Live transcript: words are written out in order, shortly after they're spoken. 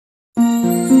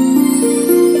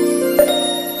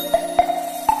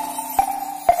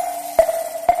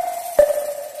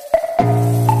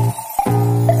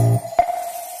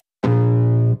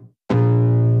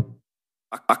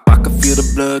I can feel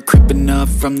the blood creeping up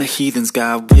from the heathens.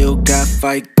 Got will, got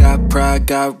fight, got pride,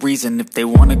 got reason. If they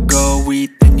wanna go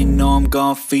eat, then you know I'm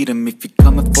gon' feed them. If you're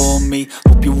coming for me,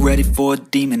 hope you're ready for a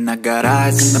demon. I got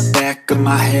eyes in the back of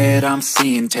my head, I'm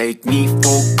seeing. Take me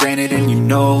for granted and you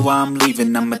know I'm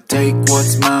leaving. I'ma take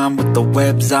what's mine with the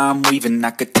webs I'm weaving.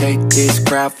 I could take this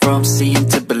crowd from seeing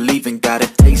to believing. Got a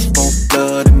taste for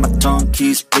blood and my tongue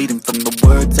keeps bleeding from the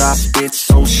words I spit.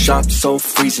 So sharp, so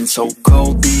freezing, so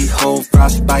cold. Behold,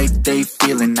 frostbite they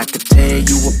feeling. I could tear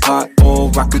you apart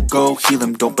or I could go heal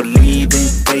them. Don't believe in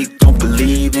fate, don't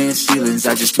believe in ceilings.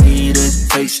 I just need a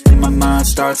taste and my mind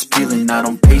starts peeling. I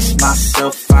don't pace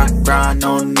myself, I grind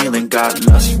on kneeling. Got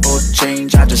lust for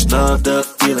change, I just love the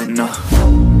feeling.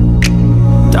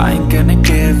 I ain't gonna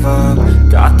give up.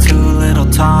 Got too little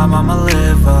time, I'ma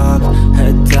live up.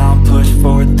 Head down, push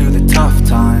forward through the tough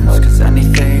times. Cause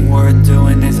anything worth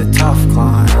doing is a tough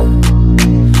climb.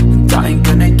 And I ain't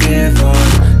gonna give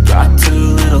up. Got too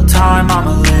little time,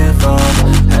 I'ma live up.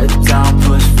 Head down,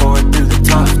 push forward through the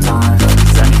tough times.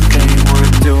 Cause anything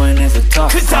worth doing is a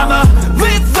tough climb. Cause I'ma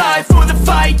live life for the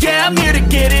fight, yeah, I'm here to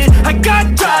get it. I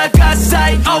got drive, got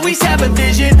sight, always have a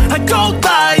vision. I go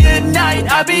by at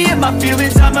night, I be in my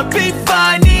feelings. I'ma be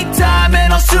fine, need time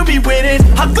and I'll soon be winning.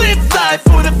 I live life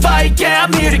for the fight, yeah,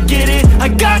 I'm here to get it. I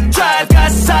got drive,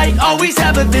 got sight, always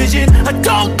have a vision. I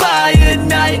go by at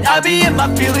night, I be in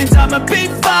my feelings. I'ma be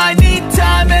fine, need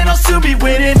time and I'll soon be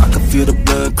winning. I can feel the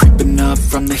blood creeping up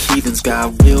from the heathens.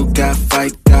 Got will, got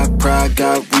fight, got pride,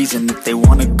 got reason. If they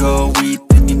wanna go eat,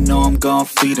 then you know I'm gon'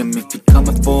 feed them. If you're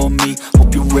coming for me,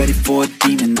 hope you're ready for a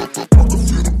demon. I can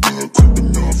feel the blood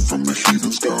creeping up from the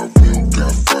heathens. Got will,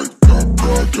 got fight, got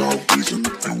pride, got reason.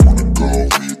 If they wanna go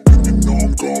eat, then you know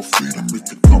I'm gon' feed them. If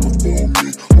you're coming for me,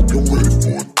 hope you're ready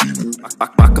for a demon.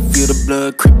 I can feel the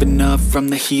blood creeping up from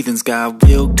the heathens. Got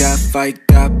will, got fight,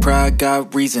 got pride,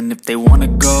 got reason. If they wanna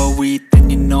go eat, then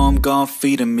you know I'm gon'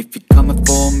 feed them. If you're coming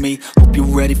for me, hope you're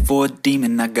ready for a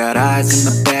demon. I got eyes in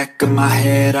the back of my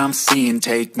head, I'm seeing.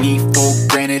 Take me for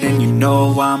granted and you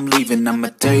know I'm leaving. I'ma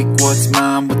take what's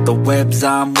mine with the webs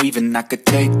I'm weaving. I could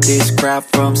take this crowd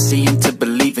from seeing to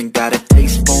believing. Got a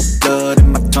taste for blood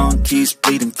and my tongue keeps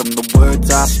bleeding from the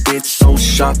words I spit. So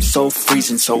sharp, so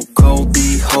freezing, so cold.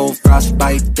 Behold,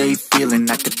 frostbite they feeling.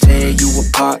 I could tear you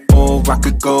apart or I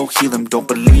could go heal them. Don't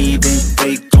believe in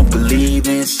fate, don't believe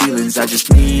in ceilings. I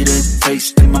just need a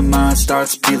taste and my mind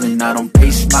starts peeling. I don't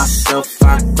pace myself,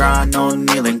 I grind on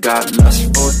kneeling. Got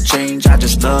lust for change, I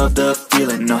just love the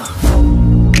feeling.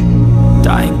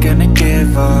 I ain't gonna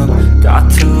give up.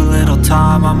 Got too little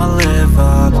time, I'ma live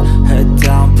up. Head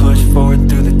down, push forward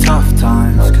through the tough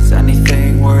times. Cause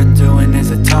anything worth doing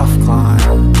is a tough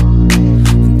climb.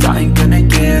 And I ain't gonna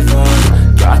give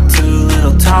up. Got too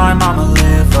little time, I'ma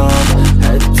live up.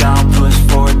 Head down, push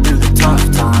forward through the tough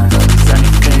times. Cause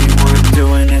anything worth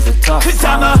doing is a tough climb. Cause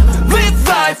I'ma live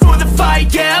life for the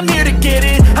fight, yeah, I'm here to get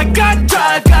it. I got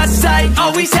drive, got sight,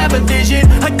 always have a vision.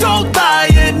 I go by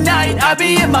at night, I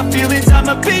be in my feelings.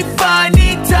 I'ma be fine,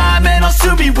 need time and I'll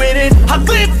soon be winning. I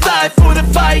live life for the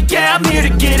fight, yeah, I'm here to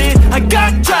get it. I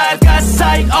got drive, got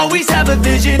sight, always have a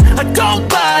vision. I go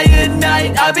by at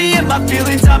night, I be in my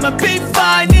feelings. I'ma be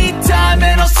fine, need time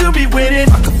and I'll soon be winning.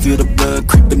 I can feel the blood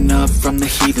creeping up from the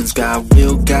heathens. Got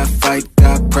will, got fight,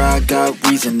 got pride, got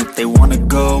reason. If they wanna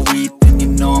go eat, then you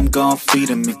know I'm gon' feed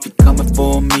them. If you're coming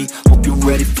for me, hope you're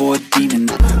ready for a demon.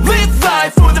 Live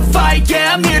life for the fight,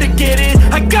 yeah, I'm here to get it.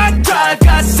 I got drive,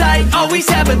 got sight, always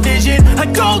have a vision. I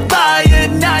go by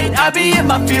at night, I be in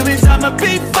my feelings. I'ma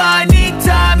be fine, need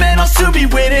time and I'll soon be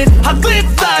winning. I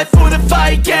live life for the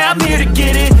fight, yeah, I'm here to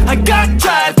get it. I got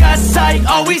drive, got sight,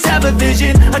 always have a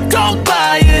vision. I go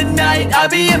by at night, I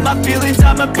be in my feelings.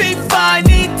 I'ma be fine,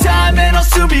 need time and I'll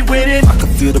soon be winning. I can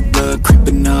feel the blood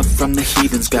creeping up from the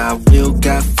heathens. Got will,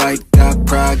 got fight, got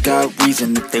pride, got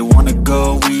reason. If they wanna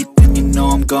go eat, then you know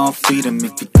I'm gon' feed them.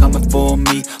 If you're coming for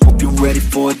me, hope you're ready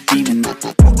for a demon. I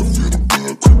can feel the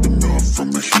blood creeping up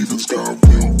from the heathens.